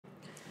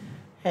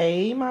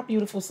Hey, my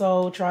beautiful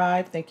soul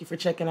tribe. Thank you for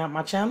checking out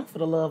my channel for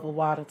the love of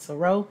water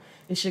tarot.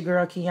 It's your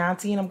girl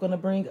Chianti, and I'm going to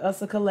bring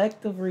us a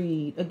collective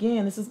read.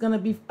 Again, this is going to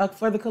be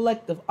for the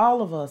collective,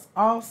 all of us,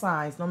 all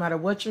signs, no matter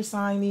what your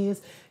sign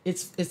is.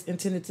 It's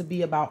intended to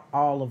be about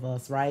all of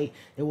us, right?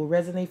 It will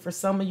resonate for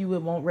some of you.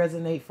 It won't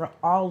resonate for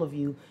all of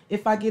you.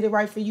 If I get it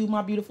right for you,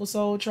 my beautiful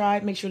soul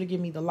tribe, make sure to give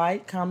me the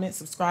like, comment,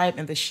 subscribe,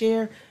 and the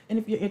share. And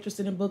if you're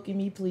interested in booking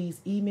me, please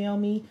email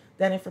me.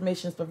 That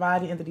information is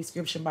provided in the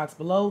description box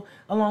below,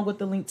 along with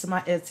the link to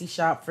my Etsy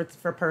shop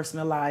for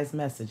personalized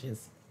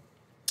messages.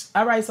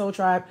 All right, Soul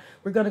Tribe,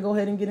 we're going to go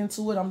ahead and get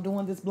into it. I'm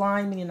doing this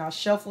blind, meaning I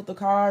shuffled the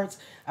cards.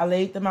 I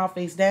laid them out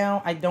face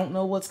down. I don't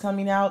know what's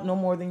coming out no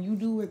more than you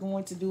do. We're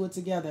going to do it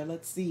together.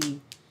 Let's see.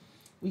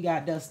 We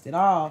got dusted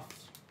off.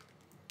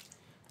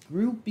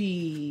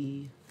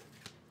 Groupie.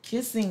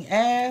 Kissing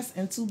ass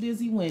and too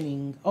busy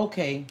winning.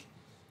 Okay.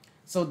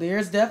 So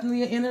there's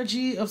definitely an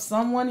energy of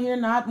someone here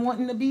not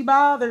wanting to be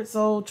bothered,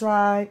 Soul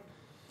Tribe.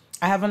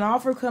 I have an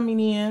offer coming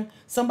in.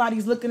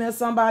 Somebody's looking at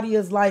somebody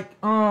as like,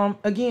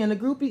 again, the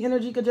groupie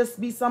energy could just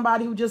be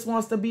somebody who just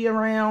wants to be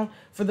around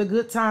for the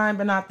good time,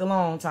 but not the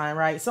long time,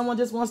 right? Someone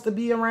just wants to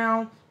be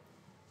around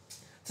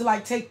to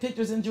like take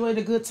pictures, enjoy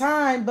the good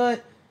time,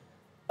 but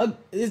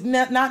it's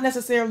not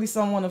necessarily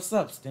someone of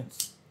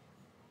substance.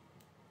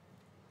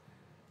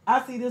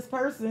 I see this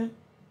person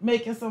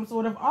making some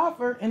sort of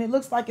offer, and it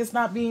looks like it's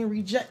not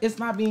being it's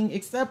not being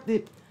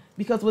accepted,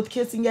 because with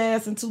kissing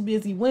ass and too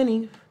busy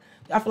winning,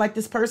 I feel like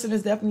this person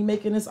is definitely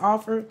making this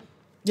offer,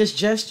 this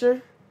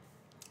gesture.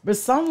 But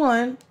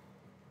someone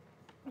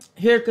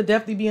here could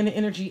definitely be in the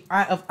energy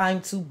of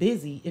I'm too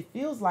busy. It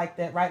feels like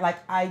that, right? Like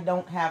I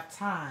don't have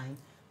time.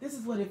 This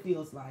is what it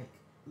feels like.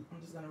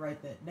 I'm just gonna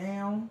write that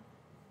down.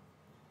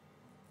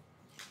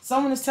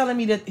 Someone is telling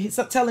me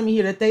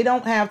here that they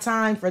don't have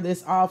time for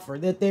this offer,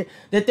 that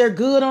they're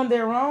good on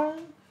their own.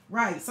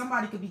 Right.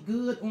 Somebody could be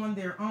good on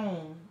their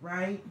own,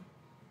 right?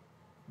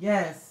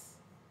 Yes.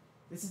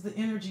 This is the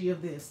energy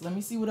of this. Let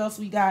me see what else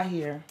we got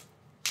here.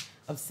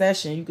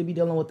 Obsession. You could be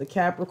dealing with the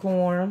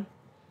Capricorn,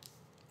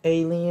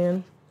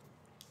 alien,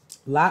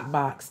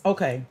 lockbox.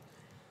 Okay.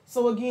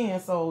 So again,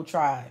 Soul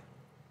Tribe,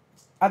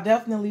 I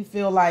definitely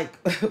feel like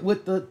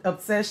with the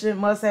obsession,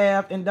 must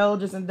have,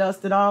 indulgence, and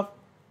dust it off.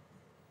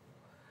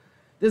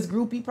 This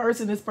groupie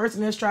person, this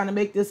person that's trying to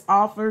make this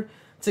offer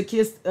to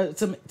kiss,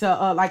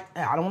 like,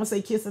 I don't want to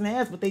say kiss an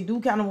ass, but they do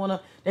kind of want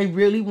to, they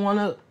really want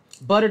to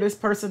butter this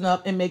person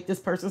up and make this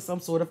person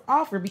some sort of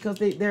offer, because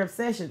their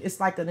obsession,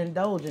 it's like an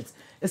indulgence.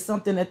 It's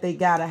something that they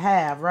gotta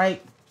have,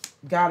 right?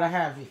 Gotta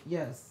have it,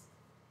 yes.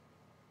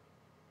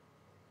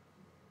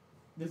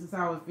 This is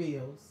how it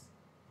feels.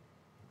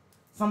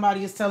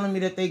 Somebody is telling me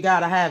that they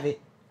gotta have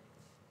it,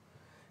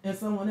 and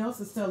someone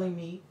else is telling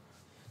me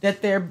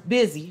that they're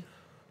busy,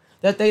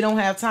 that they don't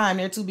have time,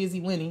 they're too busy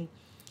winning.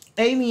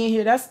 Alien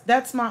here,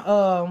 that's my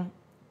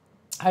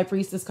High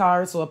Priestess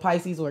card, so a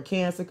Pisces or a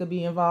Cancer could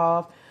be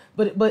involved.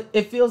 But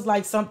it feels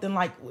like something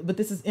like, but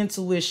this is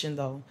intuition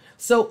though.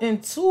 So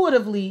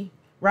intuitively,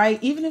 right,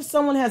 even if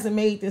someone hasn't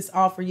made this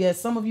offer yet,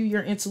 some of you,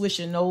 your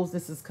intuition knows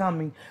this is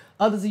coming.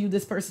 Others of you,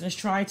 this person is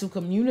trying to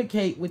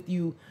communicate with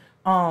you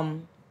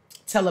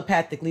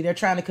telepathically. They're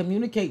trying to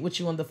communicate with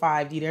you on the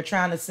 5D. They're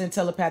trying to send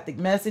telepathic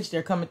message.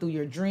 They're coming through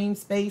your dream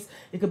space.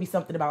 It could be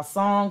something about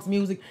songs,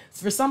 music.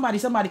 For somebody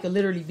could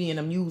literally be in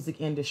a music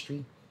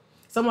industry.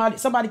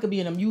 Somebody could be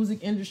in a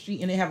music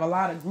industry and they have a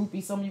lot of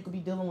groupies. Some of you could be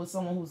dealing with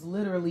someone who's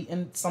literally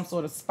in some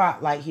sort of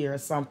spotlight here or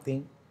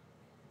something.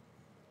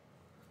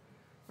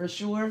 For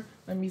sure.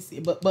 Let me see.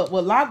 But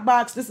with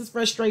lockbox, this is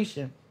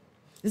frustration.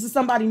 This is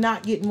somebody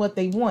not getting what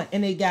they want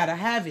and they gotta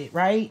have it,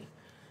 right?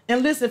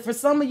 And listen, for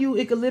some of you,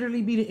 it could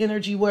literally be the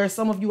energy where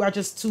some of you are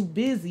just too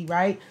busy,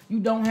 right? You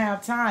don't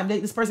have time.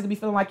 This person could be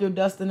feeling like you're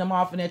dusting them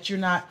off and that you're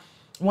not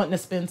wanting to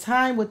spend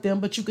time with them,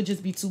 but you could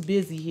just be too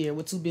busy here.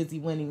 We're too busy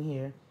winning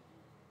here.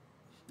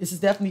 This is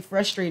definitely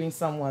frustrating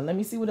someone. Let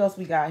me see what else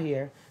we got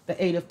here.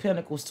 The 8 of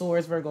Pentacles,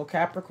 Taurus, Virgo,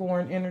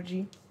 Capricorn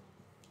energy.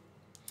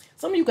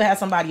 Some of you could have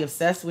somebody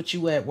obsessed with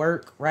you at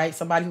work, right?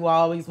 Somebody who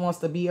always wants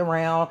to be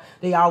around.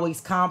 They always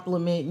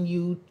complimenting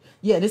you.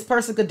 Yeah, this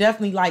person could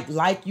definitely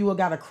like you or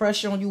got a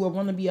crush on you or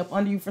want to be up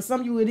under you. For some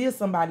of you, it is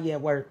somebody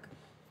at work.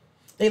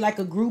 They like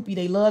a groupie.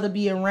 They love to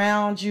be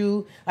around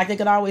you. Like they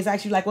could always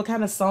ask you like what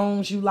kind of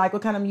songs you like,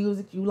 what kind of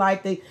music you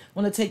like. They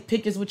want to take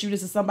pictures with you.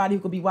 This is somebody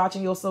who could be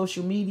watching your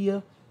social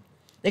media.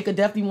 They could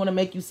definitely want to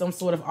make you some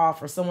sort of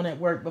offer, someone at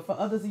work. But for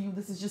others of you,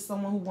 this is just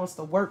someone who wants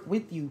to work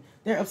with you.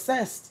 They're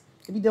obsessed.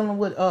 Could be dealing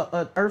with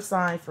an earth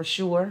sign for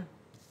sure.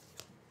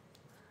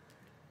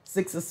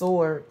 6 of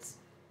Swords.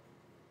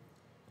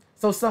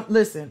 So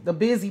listen, the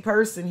busy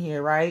person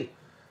here, right?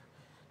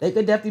 They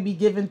could definitely be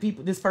giving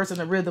this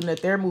person a rhythm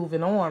that they're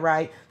moving on,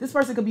 right? This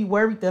person could be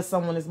worried that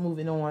someone is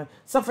moving on.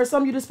 So for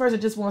some of you, this person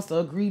just wants to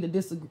agree to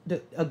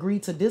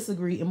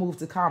disagree and move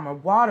to calmer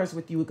waters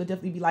with you. It could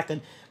definitely be like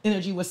an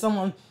energy where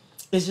someone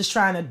is just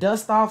trying to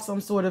dust off some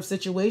sort of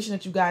situation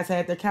that you guys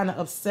had. They're kind of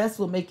obsessed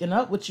with making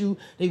up with you.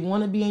 They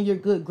want to be in your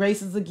good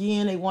graces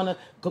again. They want to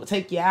go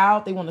take you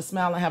out. They want to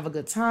smile and have a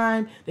good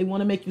time. They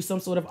want to make you some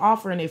sort of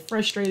offer, and they're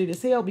frustrated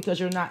as hell because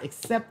you're not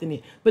accepting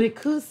it. But it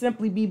could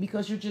simply be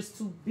because you're just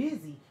too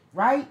busy,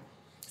 right?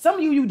 Some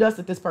of you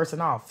dusted this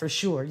person off for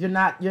sure. You're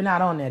not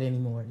on that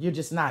anymore. You're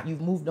just not.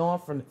 You've moved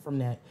on from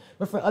that.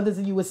 But for others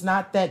of you, it's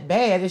not that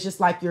bad. It's just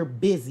like you're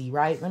busy,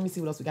 right? Let me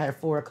see what else we got here.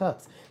 4 of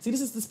Cups. See,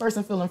 this is this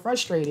person feeling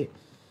frustrated.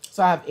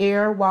 So I have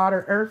air,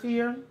 water, earth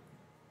here.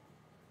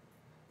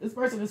 This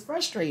person is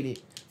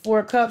frustrated. 4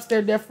 of Cups,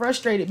 they're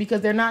frustrated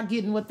because they're not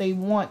getting what they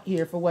want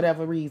here for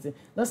whatever reason.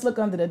 Let's look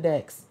under the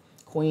decks.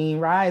 Queen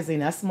rising.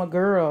 That's my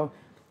girl.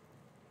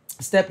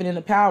 Stepping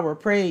into power.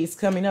 Praise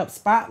coming up.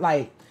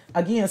 Spotlight.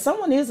 Again,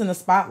 someone is in the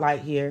spotlight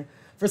here.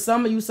 For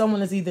some of you,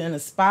 someone is either in a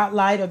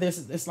spotlight or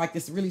it's like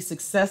this really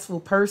successful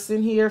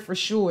person here for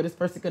sure. This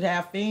person could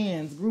have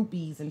fans,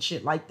 groupies, and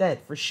shit like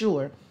that for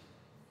sure.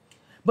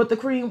 But the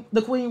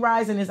queen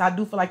rising is, I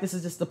do feel like this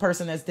is just the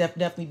person that's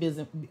definitely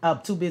busy,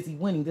 too busy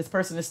winning. This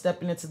person is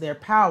stepping into their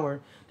power.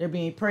 They're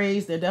being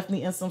praised. They're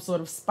definitely in some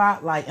sort of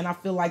spotlight. And I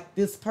feel like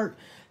I feel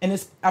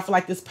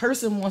like this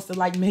person wants to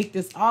like make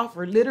this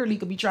offer. Literally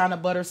could be trying to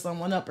butter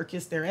someone up or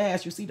kiss their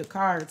ass. You see the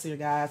cards here,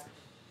 guys.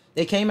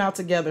 They came out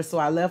together, so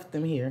I left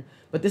them here.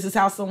 But this is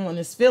how someone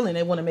is feeling.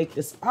 They want to make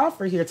this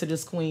offer here to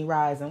this queen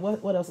rising.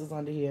 What else is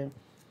under here?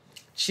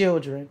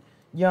 Children,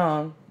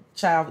 young,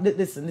 child.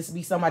 Listen, this could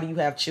be somebody you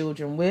have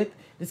children with.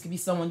 This could be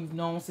someone you've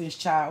known since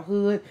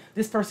childhood.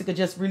 This person could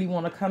just really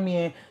want to come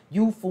in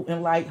youthful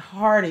and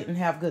lighthearted and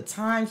have good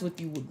times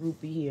with you with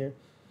groupie here.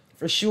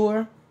 For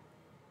sure.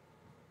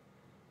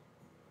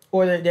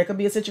 Or there could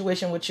be a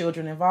situation with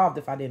children involved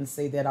if I didn't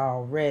say that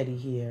already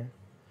here.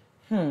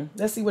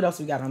 Let's see what else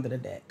we got under the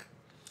deck.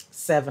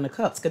 7 of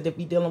Cups. Could they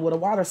be dealing with a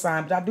water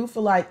sign? But I do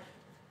feel like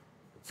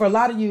for a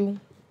lot of you,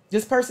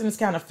 this person is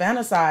kind of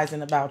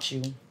fantasizing about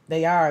you.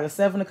 They are. The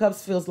 7 of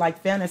Cups feels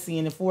like fantasy,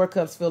 and the 4 of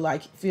Cups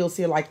feels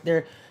here like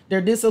they're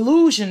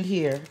disillusioned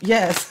here.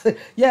 Yes,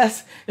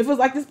 yes. It feels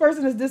like this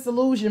person is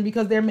disillusioned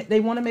because they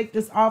want to make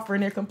this offer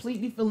and they're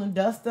completely feeling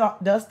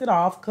dusted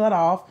off, cut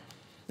off.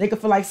 They could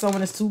feel like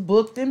someone is too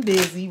booked and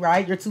busy,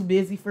 right? You're too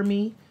busy for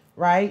me.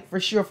 Right? For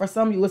sure. For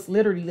some of you, it's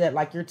literally that,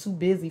 like, you're too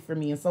busy for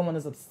me, and someone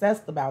is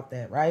obsessed about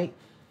that, right?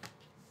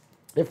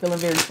 They're feeling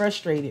very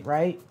frustrated,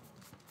 right?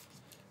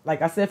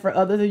 Like I said, for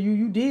others of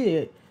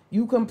you,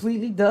 you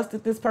completely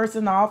dusted this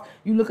person off.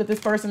 You look at this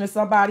person as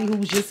somebody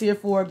who's just here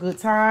for a good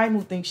time,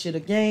 who thinks shit a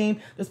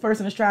game. This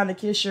person is trying to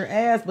kiss your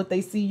ass, but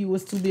they see you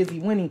as too busy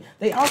winning.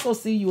 They also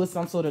see you as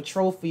some sort of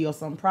trophy or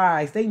some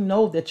prize. They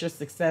know that you're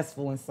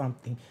successful in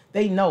something.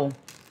 They know.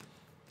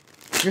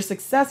 You're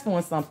successful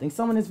in something.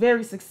 Someone is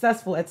very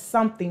successful at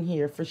something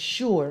here for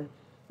sure.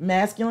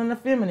 Masculine or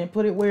feminine,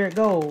 put it where it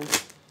goes.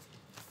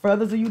 For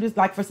others of you,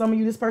 for some of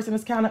you, this person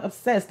is kind of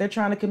obsessed. They're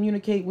trying to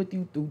communicate with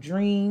you through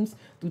dreams,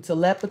 through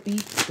telepathy,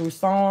 through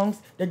songs.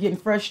 They're getting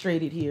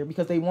frustrated here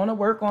because they want to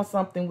work on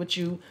something with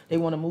you. They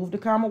want to move to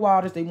calmer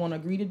waters. They want to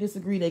agree to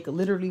disagree. They could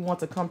literally want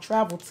to come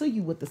travel to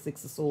you with the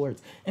 6 of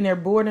Swords. And they're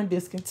bored and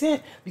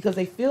discontent because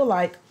they feel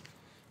like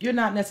you're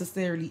not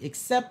necessarily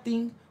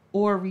accepting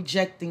or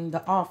rejecting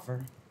the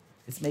offer.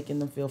 It's making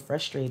them feel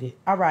frustrated.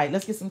 All right,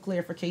 let's get some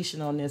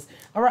clarification on this.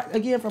 All right,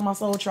 again, for my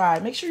soul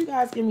tribe, make sure you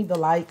guys give me the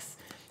likes.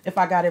 If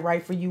I got it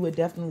right for you, it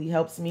definitely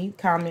helps me.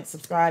 Comment,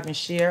 subscribe, and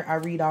share. I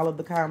read all of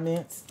the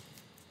comments.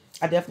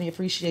 I definitely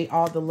appreciate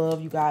all the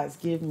love you guys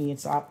give me, and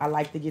so I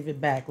like to give it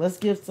back. Let's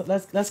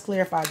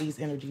clarify these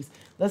energies.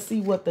 Let's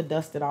see what the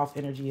dusted off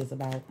energy is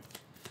about.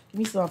 Give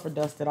me some for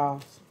dusted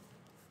off.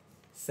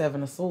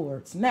 7 of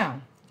Swords.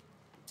 Now,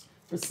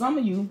 for some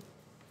of you,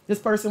 this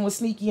person was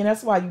sneaky, and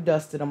that's why you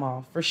dusted them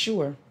off, for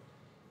sure.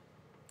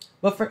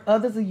 But for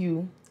others of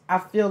you, I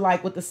feel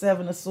like with the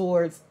 7 of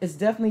Swords, it's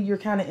definitely you're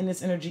kind of in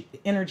this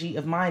energy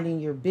of minding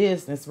your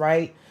business,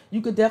 right?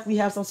 You could definitely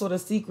have some sort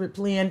of secret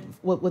plan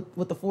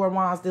with the 4 of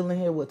Wands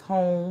dealing here with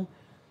home,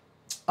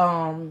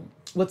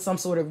 with some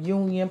sort of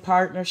union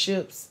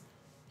partnerships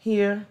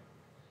here.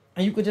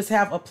 And you could just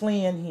have a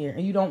plan here,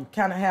 and you don't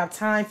kind of have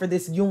time for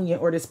this union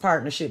or this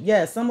partnership.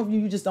 Yes, some of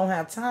you just don't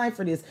have time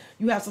for this.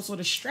 You have some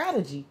sort of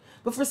strategy.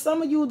 But for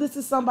some of you, this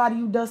is somebody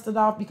you dusted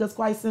off because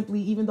quite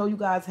simply, even though you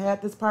guys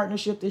had this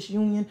partnership, this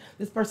union,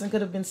 this person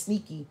could have been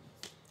sneaky.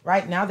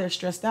 Right now, they're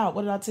stressed out.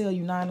 What did I tell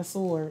you? 9 of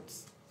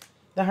Swords.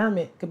 The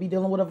Hermit could be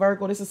dealing with a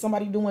Virgo. This is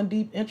somebody doing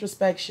deep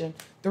introspection.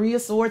 3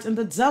 of Swords and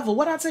the Devil.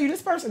 What did I tell you?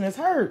 This person is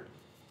hurt.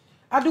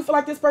 I do feel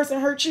like this person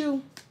hurt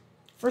you.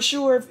 For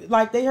sure.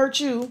 Like they hurt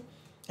you.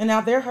 And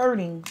now they're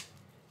hurting.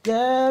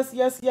 Yes,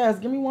 yes, yes.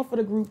 Give me one for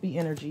the groupie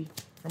energy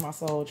for my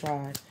soul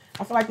tribe.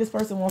 I feel like this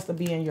person wants to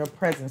be in your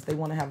presence. They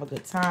want to have a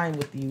good time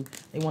with you.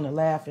 They want to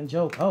laugh and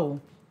joke.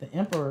 Oh, the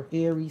Emperor,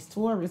 Aries,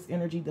 Taurus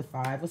energy, the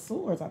 5 of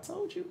Swords. I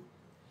told you.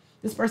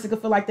 This person could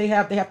feel like they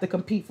have to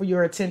compete for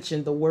your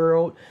attention, the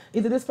world.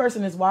 Either this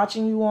person is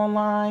watching you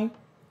online.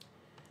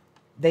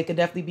 They could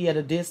definitely be at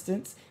a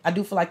distance. I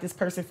do feel like this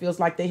person feels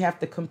like they have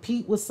to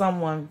compete with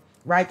someone,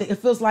 right? It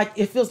feels like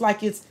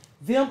it's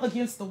them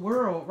against the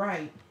world,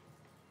 right?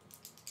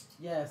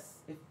 Yes.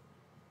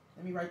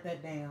 Let me write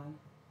that down.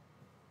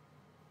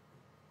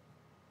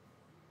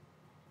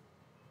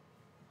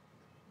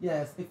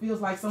 Yes, it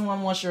feels like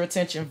someone wants your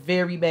attention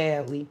very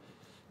badly.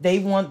 They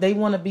want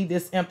to be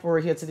this emperor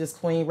here to this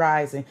queen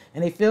rising,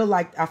 and they feel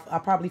like I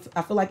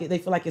feel like they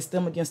feel like it's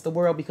them against the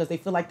world because they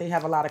feel like they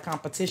have a lot of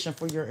competition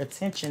for your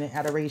attention and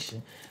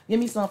adoration. Give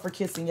me some for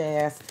kissing your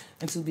ass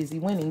and too busy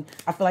winning.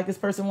 I feel like this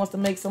person wants to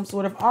make some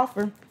sort of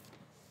offer.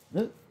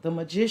 Look, the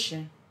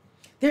magician.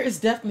 There is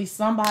definitely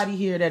somebody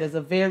here that is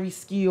a very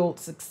skilled,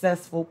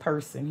 successful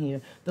person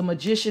here. The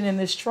magician in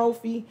this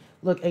trophy,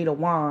 look, 8 of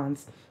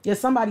Wands. Yeah,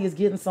 somebody is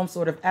getting some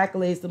sort of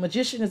accolades. The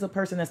magician is a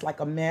person that's like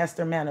a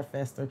master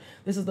manifester.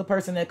 This is the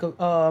person that could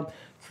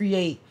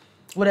create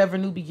whatever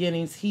new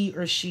beginnings he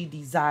or she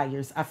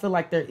desires. I feel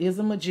like there is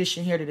a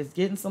magician here that is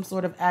getting some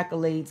sort of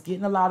accolades,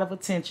 getting a lot of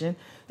attention.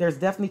 There's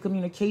definitely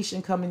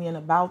communication coming in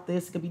about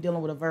this. It could be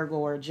dealing with a Virgo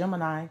or a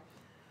Gemini.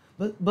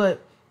 But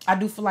I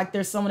do feel like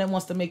there's someone that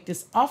wants to make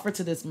this offer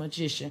to this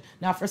magician.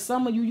 Now, for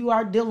some of you, you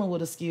are dealing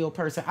with a skilled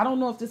person. I don't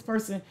know if this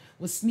person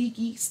was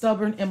sneaky,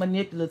 stubborn, and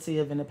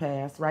manipulative in the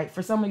past, right?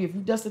 For some of you, if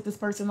you dusted this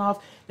person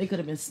off, they could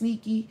have been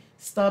sneaky,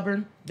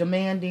 stubborn,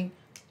 demanding,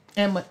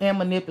 and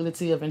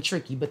manipulative and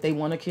tricky. But they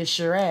want to kiss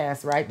your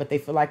ass, right? But they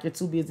feel like you're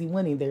too busy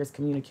winning. There's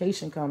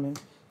communication coming.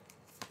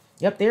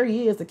 Yep, there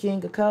he is, the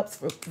King of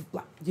Cups.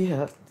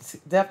 Yeah,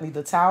 definitely.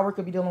 The Tower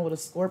could be dealing with a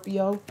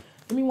Scorpio.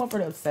 Give me one for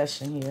the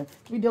obsession here.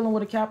 Could be dealing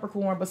with a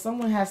Capricorn, but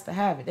someone has to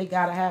have it. They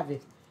gotta have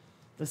it.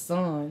 The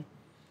Sun,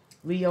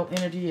 Leo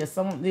energy is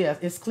someone. Yeah,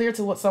 it's clear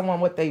to someone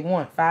what they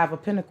want. 5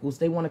 of Pentacles.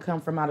 They want to come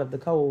from out of the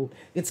cold.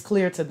 It's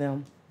clear to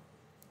them.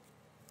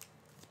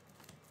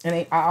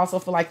 And I also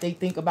feel like they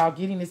think about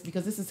getting this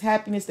because this is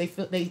happiness. They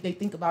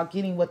think about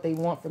getting what they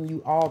want from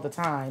you all the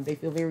time. They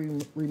feel very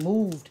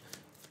removed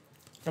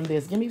from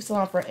this. Give me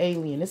some for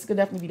alien. This could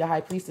definitely be the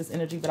High Priestess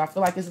energy, but I feel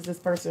like this is this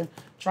person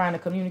trying to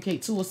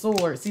communicate to a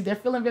sword. See, they're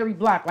feeling very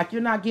blocked, like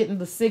you're not getting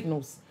the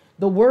signals.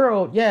 The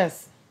world,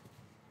 yes.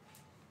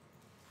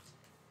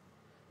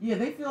 Yeah,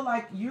 they feel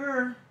like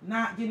you're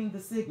not getting the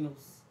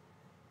signals.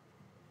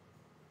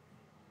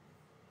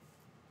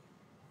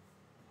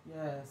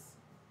 Yes.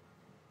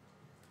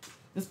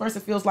 This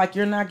person feels like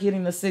you're not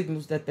getting the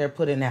signals that they're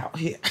putting out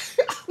here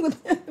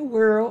within the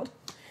world.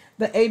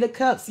 The 8 of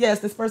Cups, yes,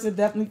 this person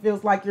definitely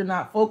feels like you're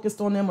not focused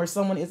on them or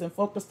someone isn't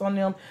focused on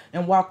them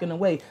and walking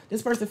away.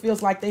 This person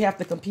feels like they have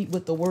to compete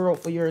with the world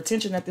for your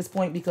attention at this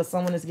point because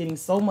someone is getting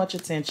so much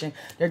attention.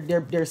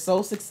 They're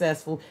so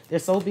successful. They're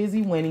so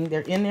busy winning.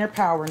 They're in their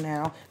power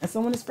now. And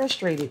someone is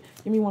frustrated.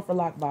 Give me one for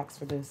lockbox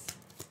for this.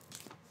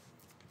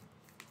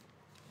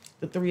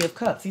 The 3 of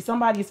Cups. See,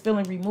 somebody is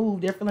feeling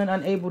removed. They're feeling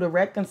unable to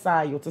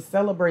reconcile, to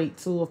celebrate.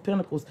 2 of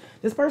Pentacles.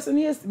 This person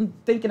is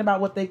thinking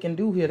about what they can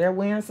do here. They're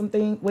weighing some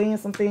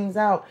things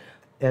out.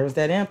 There's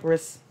that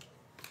Empress.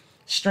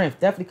 Strength.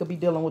 Definitely could be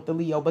dealing with the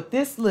Leo. But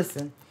this,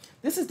 listen,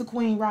 this is the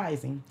Queen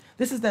rising.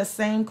 This is that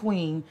same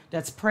Queen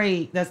that's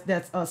prayed, that's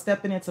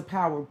stepping into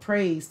power,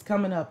 praised,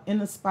 coming up in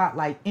the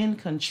spotlight, in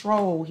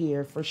control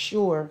here for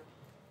sure.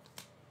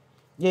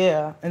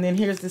 Yeah, and then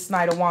here's this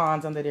Knight of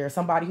Wands under there.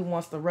 Somebody who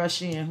wants to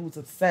rush in, who's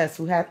obsessed,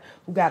 who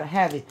gotta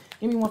have it.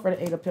 Give me one for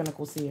the 8 of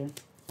Pentacles here.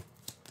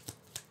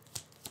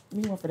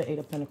 Give me one for the 8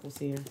 of Pentacles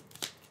here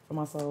for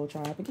my soul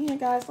tribe. Again,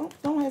 guys,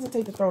 don't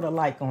hesitate to throw the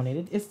like on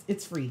it.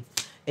 It's free.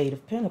 8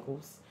 of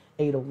Pentacles,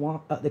 8 of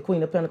Wands, the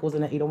Queen of Pentacles,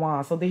 and the 8 of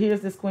Wands. So here's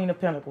this Queen of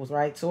Pentacles,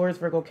 right? Taurus,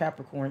 Virgo,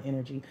 Capricorn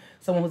energy.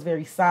 Someone who's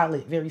very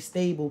solid, very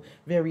stable,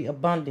 very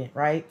abundant,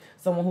 right?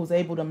 Someone who's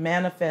able to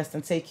manifest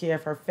and take care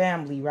of her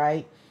family,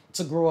 right?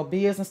 To grow a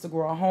business, to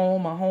grow a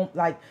home,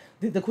 like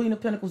the Queen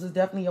of Pentacles is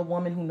definitely a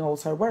woman who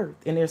knows her worth.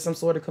 And there's some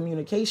sort of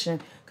communication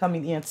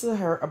coming into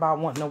her about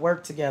wanting to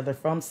work together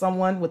from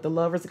someone with the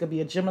Lovers. It could be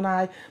a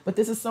Gemini, but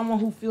this is someone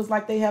who feels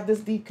like they have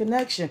this deep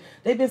connection.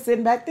 They've been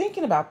sitting back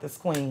thinking about this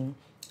Queen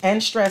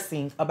and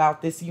stressing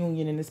about this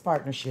union and this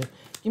partnership.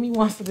 Give me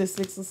one for this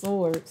 6 of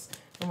Swords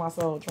for my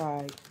soul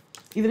tribe.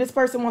 Either this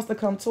person wants to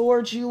come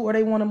towards you or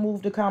they want to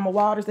move to calmer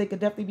waters. They could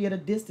definitely be at a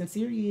distance.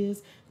 Here he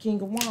is,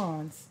 King of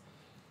Wands.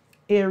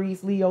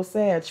 Aries, Leo,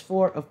 Sag,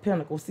 4 of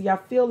Pentacles. See, I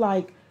feel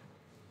like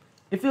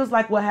it feels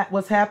like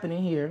what's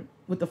happening here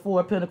with the 4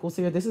 of Pentacles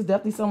here. This is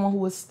definitely someone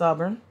who is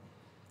stubborn.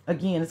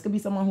 Again, this could be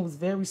someone who's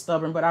very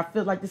stubborn, but I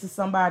feel like this is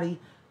somebody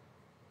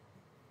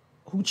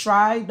who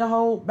tried to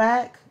hold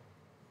back.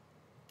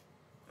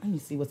 Let me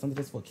see what's under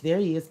this for. There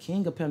he is,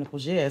 King of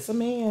Pentacles. Yeah, it's a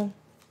man.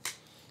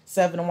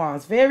 7 of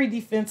Wands. Very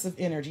defensive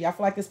energy. I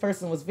feel like this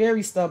person was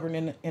very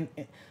stubborn and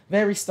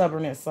very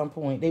stubborn at some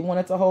point. They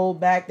wanted to hold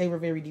back. They were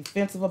very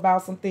defensive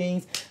about some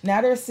things.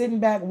 Now they're sitting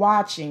back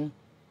watching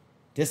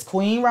this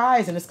Queen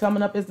rising. It's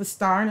coming up as the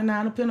Star and the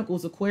 9 of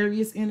Pentacles.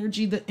 Aquarius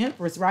energy, the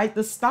Empress, right?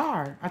 The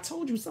Star. I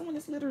told you, someone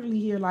is literally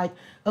here like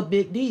a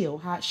big deal.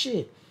 Hot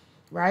shit,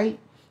 right?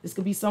 This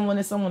could be someone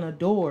that someone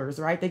adores,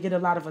 right? They get a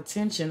lot of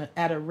attention,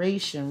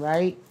 adoration,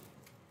 right?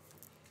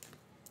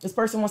 This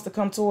person wants to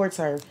come towards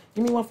her.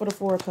 Give me one for the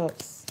 4 of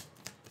Cups.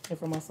 And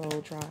for my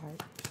soul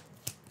tribe.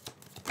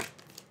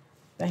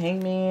 The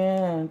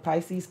Hangman,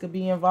 Pisces could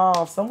be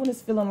involved. Someone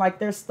is feeling like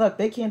they're stuck.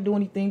 They can't do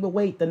anything but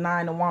wait. The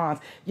Nine of Wands.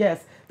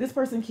 Yes, this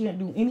person can't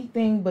do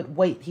anything but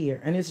wait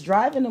here. And it's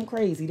driving them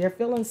crazy. They're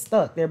feeling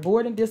stuck. They're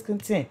bored and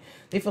discontent.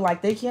 They feel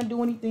like they can't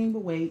do anything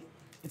but wait.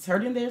 It's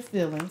hurting their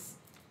feelings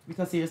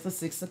because here's the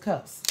Six of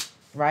Cups,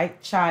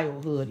 right?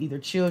 Childhood. Either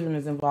children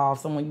is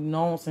involved, someone you've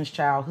known since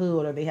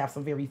childhood, or they have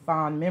some very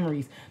fond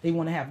memories. They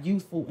want to have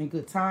youthful and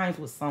good times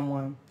with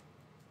someone.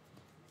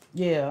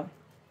 Yeah.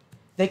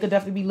 They could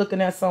definitely be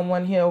looking at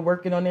someone here,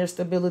 working on their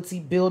stability,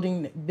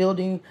 building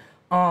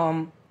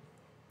and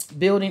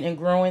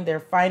growing their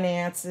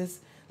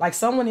finances. Like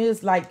someone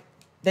is like,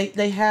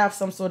 they have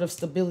some sort of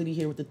stability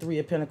here with the Three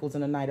of Pentacles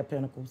and the Knight of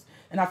Pentacles.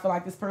 And I feel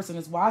like this person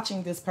is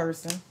watching this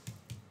person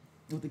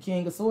with the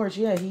King of Swords.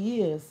 Yeah,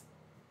 he is.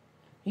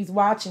 He's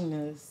watching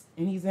this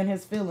and he's in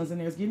his feelings, and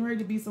there's getting ready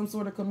to be some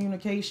sort of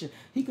communication.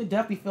 He could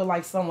definitely feel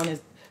like someone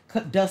has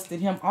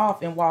dusted him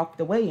off and walked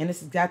away, and this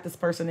has got this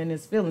person in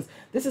his feelings.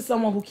 This is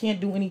someone who can't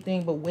do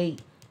anything but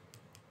wait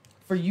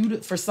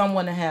for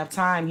someone to have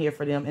time here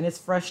for them, and it's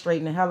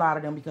frustrating the hell out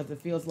of them because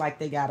it feels like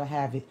they gotta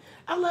have it.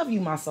 I love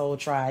you, my soul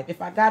tribe.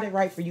 If I got it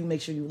right for you,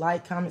 make sure you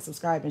like, comment,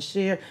 subscribe, and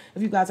share.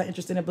 If you guys are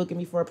interested in booking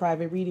me for a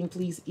private reading,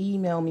 please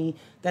email me.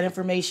 That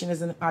information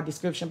is in our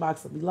description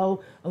box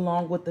below,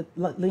 along with the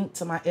link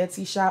to my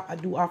Etsy shop. I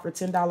do offer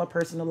 $10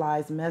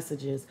 personalized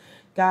messages.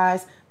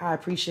 Guys, I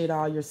appreciate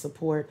all your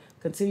support.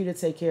 Continue to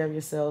take care of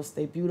yourselves.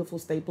 Stay beautiful,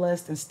 stay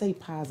blessed, and stay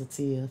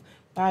positive.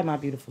 Bye, my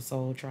beautiful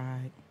soul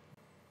tribe.